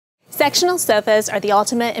Sectional sofas are the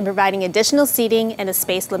ultimate in providing additional seating in a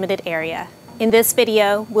space-limited area. In this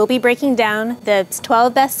video, we'll be breaking down the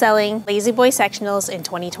 12 best-selling La-Z-Boy Sectionals in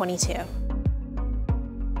 2022.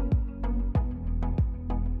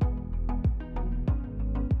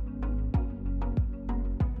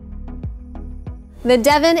 The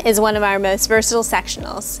Devon is one of our most versatile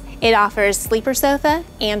sectionals. It offers sleeper sofa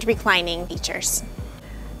and reclining features.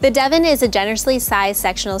 The Devon is a generously sized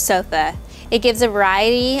sectional sofa. It gives a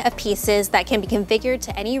variety of pieces that can be configured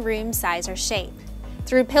to any room size or shape.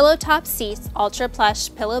 Through pillow top seats, ultra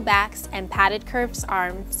plush pillow backs, and padded curved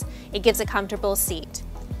arms, it gives a comfortable seat.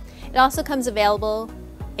 It also comes available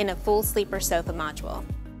in a full sleeper sofa module.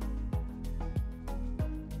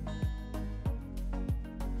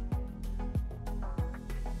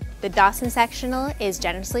 The Dawson sectional is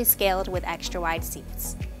generously scaled with extra wide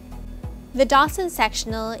seats. The Dawson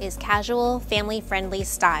sectional is casual, family-friendly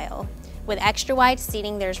style. With extra wide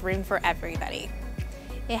seating, there's room for everybody.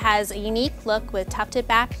 It has a unique look with tufted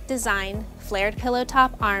back design, flared pillow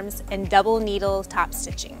top arms, and double needle top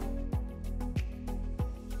stitching.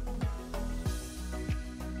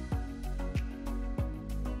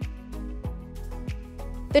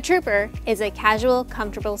 The Trouper is a casual,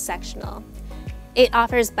 comfortable sectional. It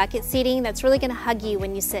offers bucket seating that's really going to hug you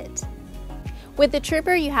when you sit. With the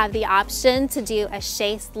Trouper, you have the option to do a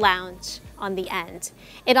chaise lounge on the end.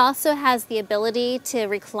 It also has the ability to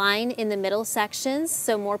recline in the middle sections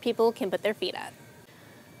so more people can put their feet up.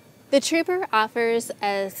 The Trouper offers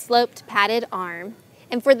a sloped padded arm,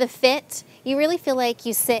 and for the fit, you really feel like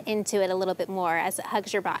you sit into it a little bit more as it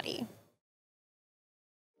hugs your body.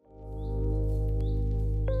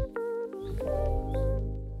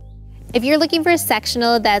 If you're looking for a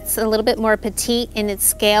sectional that's a little bit more petite in its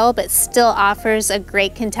scale but still offers a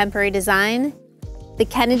great contemporary design, the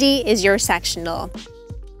Kennedy is your sectional.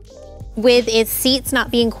 With its seats not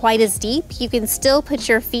being quite as deep, you can still put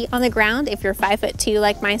your feet on the ground if you're 5'2"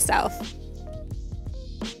 like myself.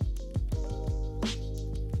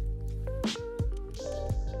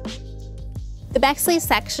 The Bexley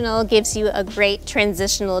sectional gives you a great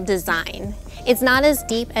transitional design. It's not as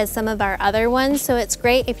deep as some of our other ones, so it's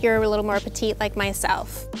great if you're a little more petite like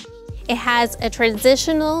myself. It has a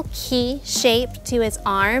transitional key shape to its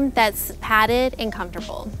arm that's padded and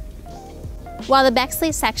comfortable. While the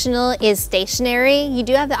Bexley sectional is stationary, you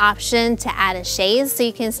do have the option to add a chaise so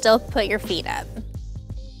you can still put your feet up.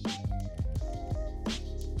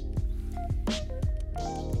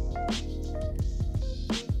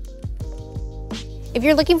 If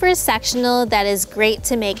you're looking for a sectional that is great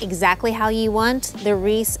to make exactly how you want, the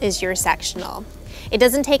Reese is your sectional. It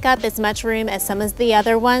doesn't take up as much room as some of the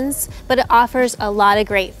other ones, but it offers a lot of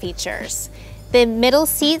great features. The middle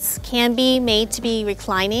seats can be made to be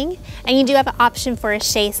reclining, and you do have an option for a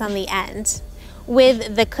chaise on the end.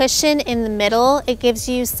 With the cushion in the middle, it gives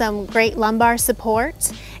you some great lumbar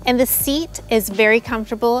support, and the seat is very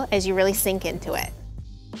comfortable as you really sink into it.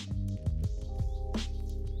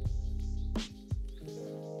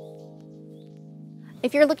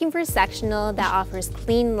 If you're looking for a sectional that offers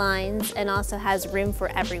clean lines and also has room for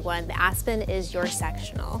everyone, the Aspen is your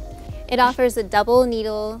sectional. It offers a double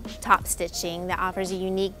needle top stitching that offers a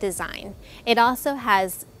unique design. It also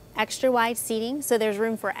has extra wide seating, so there's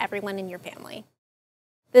room for everyone in your family.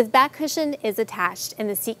 The back cushion is attached and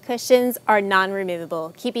the seat cushions are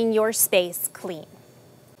non-removable, keeping your space clean.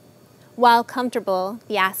 While comfortable,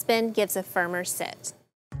 the Aspen gives a firmer sit.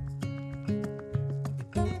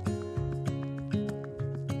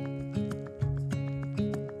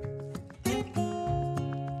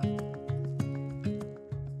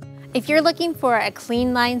 If you're looking for a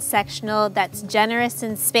clean line sectional that's generous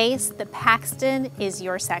in space, the Paxton is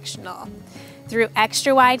your sectional. Through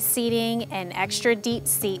extra wide seating and extra deep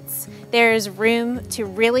seats, there's room to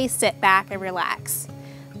really sit back and relax.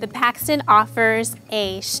 The Paxton offers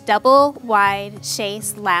a double wide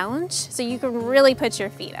chaise lounge, so you can really put your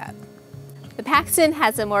feet up. The Paxton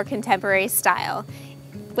has a more contemporary style.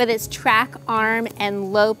 With its track arm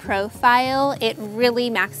and low profile, it really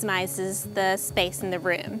maximizes the space in the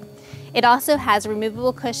room. It also has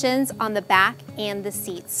removable cushions on the back and the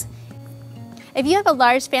seats. If you have a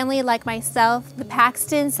large family like myself, the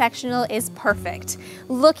Paxton sectional is perfect.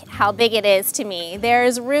 Look how big it is to me.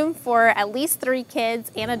 There's room for at least 3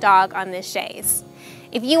 kids and a dog on this chaise.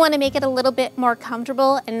 If you want to make it a little bit more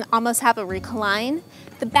comfortable and almost have a recline,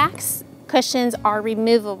 the back cushions are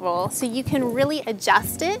removable, so you can really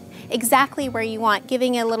adjust it exactly where you want,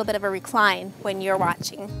 giving it a little bit of a recline when you're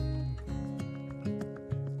watching.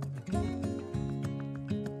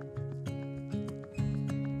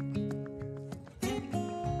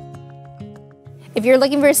 If you're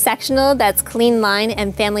looking for a sectional that's clean line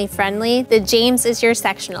and family friendly, the James is your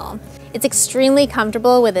sectional. It's extremely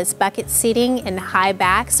comfortable with its bucket seating and high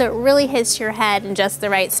back, so it really hits your head in just the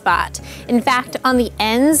right spot. In fact, on the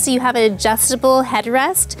ends, you have an adjustable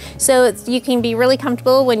headrest, so you can be really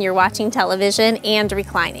comfortable when you're watching television and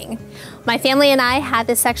reclining. My family and I have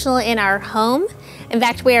this sectional in our home. In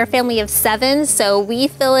fact, we are a family of 7, so we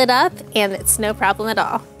fill it up and it's no problem at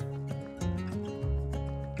all.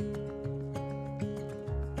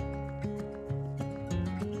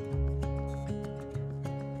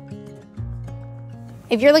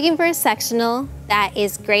 If you're looking for a sectional that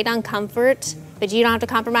is great on comfort, but you don't have to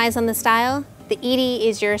compromise on the style, the Edie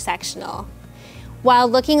is your sectional. While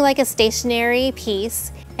looking like a stationary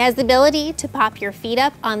piece, it has the ability to pop your feet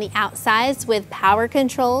up on the outsides with power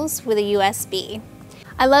controls with a USB.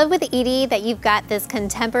 I love with the Edie that you've got this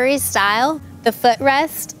contemporary style. The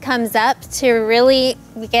footrest comes up to really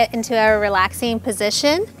get into a relaxing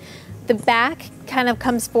position. The back kind of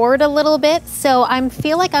comes forward a little bit, so I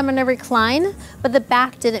feel like I'm gonna recline, but the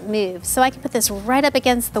back didn't move. So I can put this right up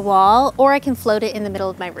against the wall, or I can float it in the middle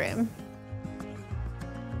of my room.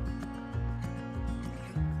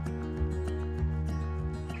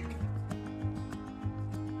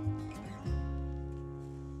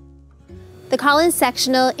 The Collins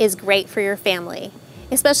sectional is great for your family,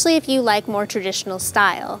 especially if you like more traditional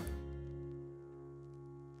style.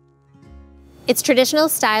 Its traditional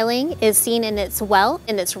styling is seen in its welt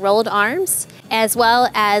and its rolled arms, as well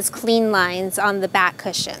as clean lines on the back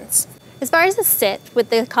cushions. As far as the sit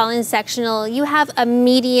with the Collins sectional, you have a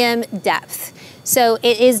medium depth. So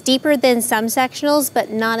it is deeper than some sectionals,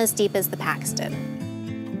 but not as deep as the Paxton.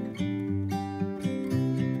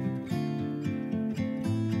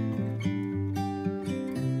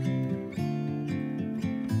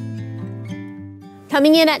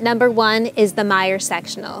 Coming in at number 1 is the Meyer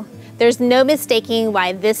sectional. There's no mistaking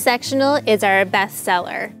why this sectional is our best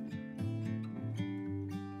seller.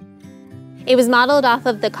 It was modeled off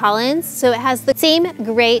of the Collins, so it has the same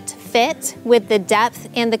great fit with the depth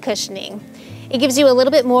and the cushioning. It gives you a little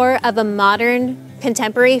bit more of a modern,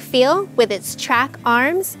 contemporary feel with its track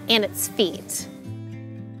arms and its feet.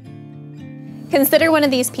 Consider one of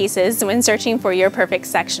these pieces when searching for your perfect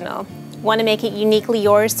sectional. Want to make it uniquely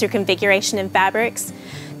yours through configuration and fabrics?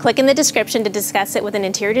 Click in the description to discuss it with an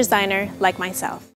interior designer like myself.